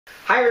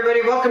Hi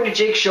everybody, welcome to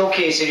Jake's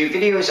Showcase. I do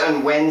videos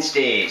on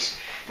Wednesdays.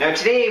 Now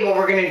today what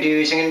we're going to do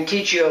is I'm going to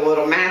teach you a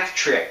little math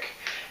trick.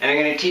 And I'm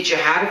going to teach you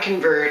how to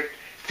convert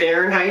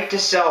Fahrenheit to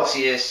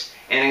Celsius,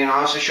 and I'm going to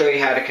also show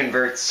you how to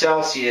convert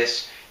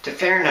Celsius to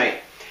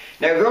Fahrenheit.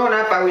 Now growing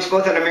up I was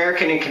both an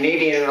American and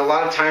Canadian, and a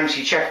lot of times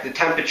you check the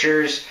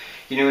temperatures,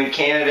 in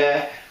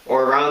Canada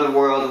or around the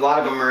world, a lot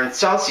of them are in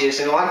Celsius,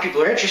 and a lot of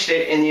people are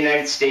interested in the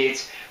United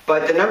States.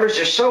 But the numbers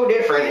are so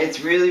different, it's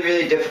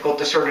really difficult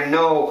to sort of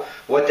know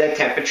what that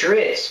temperature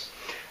is.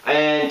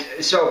 And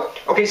so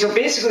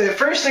basically the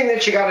first thing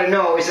that you got to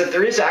know is that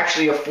there is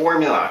actually a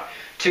formula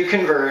to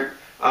convert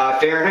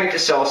Fahrenheit to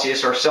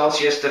Celsius or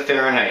Celsius to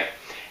Fahrenheit.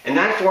 And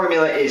that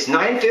formula is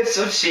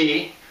 9/5 of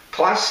C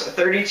plus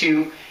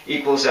 32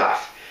 equals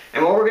F.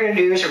 And what we're going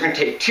to do is we're going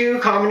to take two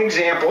common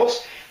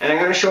examples, and I'm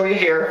going to show you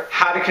here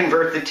how to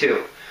convert the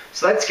two.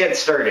 So let's get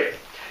started.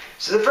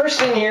 So the first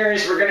thing here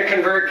is we're going to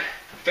convert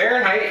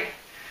Fahrenheit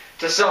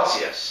to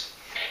Celsius.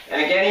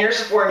 And again, here's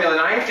the formula: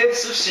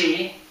 9/5 of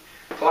C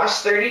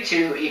plus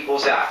 32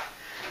 equals F.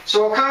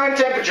 So a common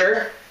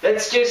temperature,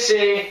 let's just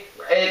say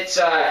it's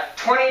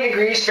 20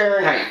 degrees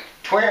Fahrenheit.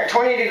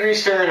 20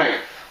 degrees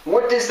Fahrenheit.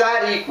 What does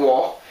that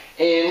equal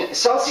in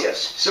Celsius?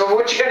 So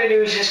what you got to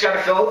do is you just got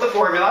to fill out the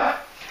formula.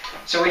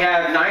 So we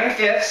have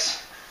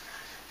 9/5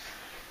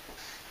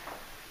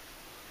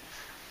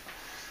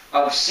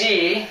 of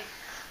C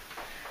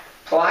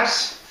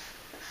plus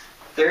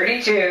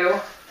 32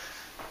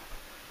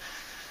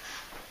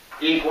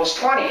 equals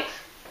 20,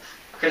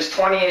 because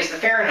 20 is the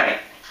Fahrenheit.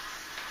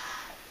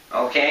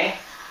 Okay?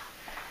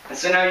 And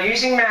so now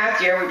using math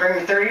here, we bring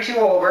the 32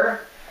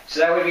 over, so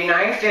that would be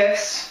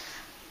 9/5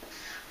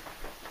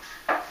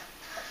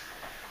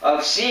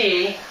 of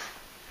C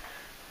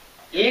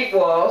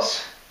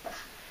equals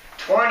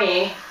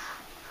 20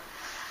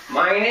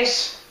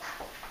 minus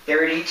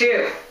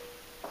 32.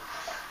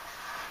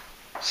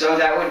 So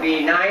that would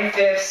be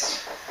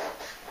 9/5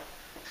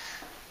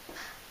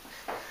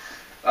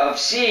 of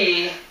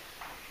C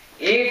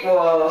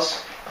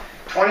equals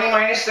 20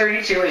 minus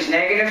 32 is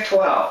negative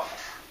 12.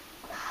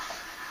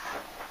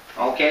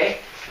 Okay?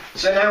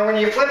 So now when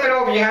you flip it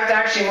over, you have to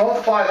actually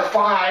multiply the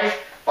 5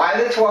 by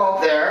the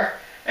 12 there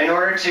in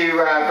order to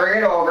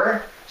bring it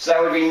over. So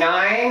that would be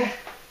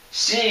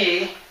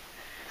 9C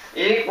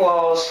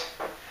equals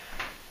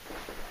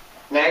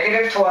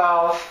negative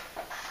 12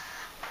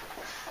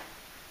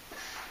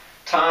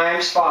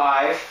 times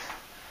 5,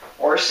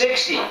 or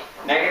 60,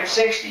 negative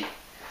 60.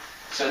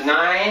 So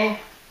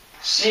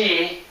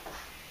 9C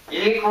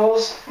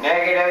equals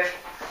negative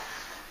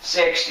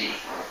 60.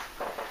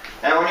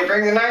 Now when you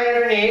bring the 9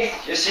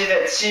 underneath, you see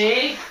that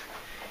C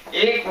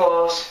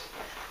equals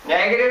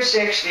negative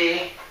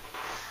 60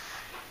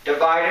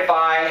 divided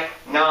by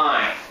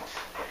 9.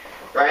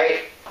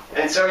 Right?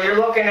 And so you're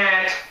looking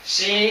at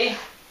C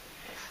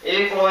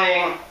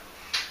equaling,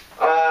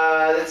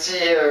 let's see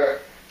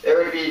here, there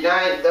would be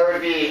 9, there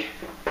would be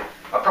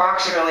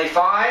approximately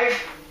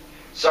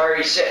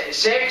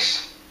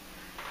 6,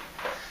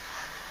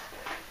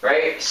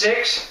 right?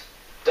 6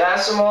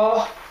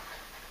 decimal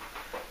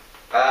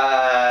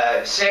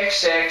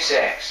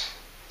 666,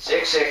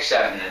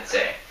 667, let's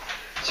say.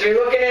 So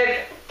you're looking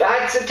at,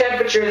 that's the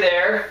temperature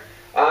there.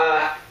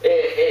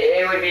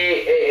 It would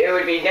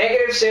be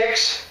negative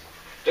 6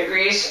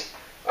 degrees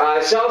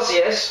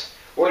Celsius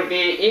would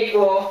be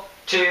equal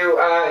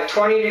to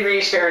 20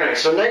 degrees Fahrenheit.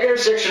 So negative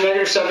 6 or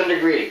negative 7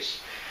 degrees.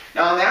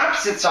 Now on the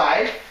opposite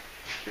side,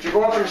 if you're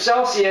going from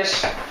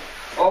Celsius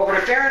over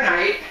to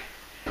Fahrenheit,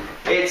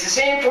 it's the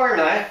same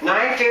formula,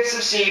 9/5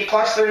 of C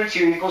plus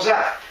 32 equals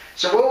F.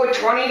 So what would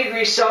 20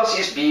 degrees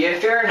Celsius be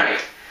in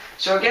Fahrenheit?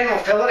 So again, we'll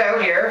fill it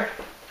out here.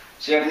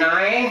 So you have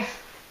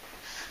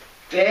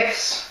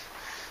 9/5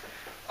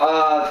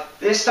 of,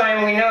 this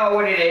time we know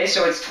what it is,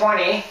 so it's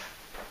 20,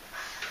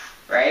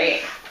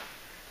 right?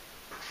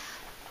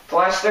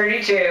 Plus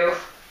 32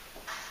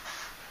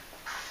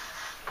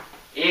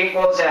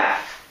 equals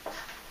F.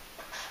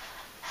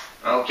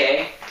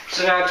 Okay,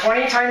 so now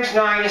 20 times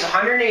 9 is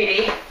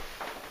 180,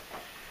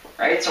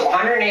 right? So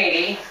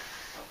 180,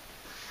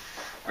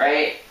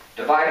 right,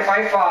 divided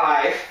by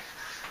 5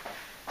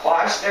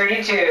 plus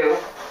 32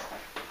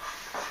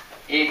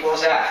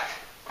 equals F.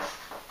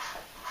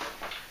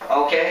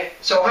 Okay,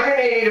 so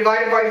 180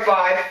 divided by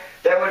 5,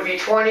 that would be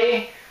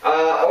 20,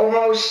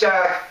 almost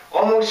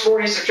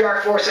 40,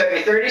 subtract 4, so that would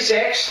be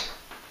 36.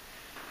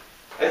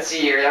 Let's see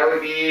here, that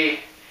would be,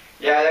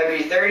 that would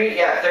be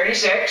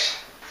 36.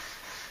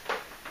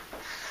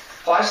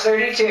 Plus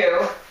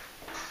 32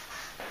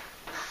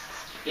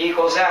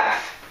 equals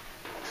F,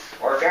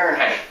 or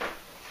Fahrenheit.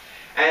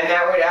 And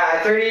that would,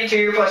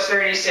 32 plus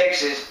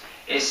 36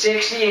 is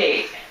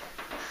 68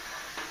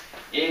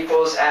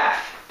 equals F.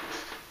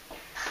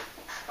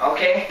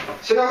 Okay,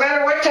 so no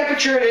matter what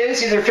temperature it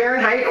is, either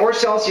Fahrenheit or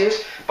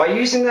Celsius, by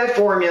using that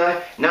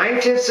formula,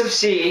 9/10 of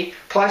C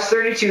plus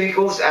 32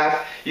 equals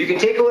F, you can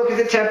take a look at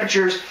the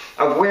temperatures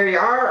of where you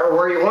are or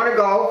where you want to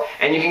go,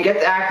 and you can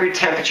get the accurate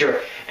temperature.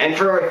 And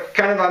for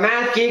kind of a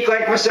math geek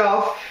like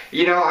myself,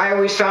 you know, I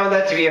always found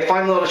that to be a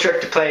fun little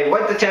trick to play,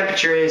 what the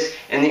temperature is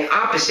and the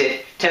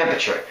opposite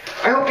temperature.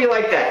 I hope you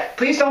like that.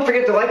 Please don't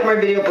forget to like my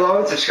video below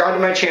and subscribe to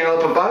my channel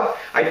up above.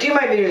 I do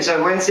my videos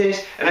on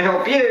Wednesdays, and I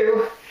hope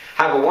you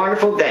have a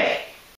wonderful day.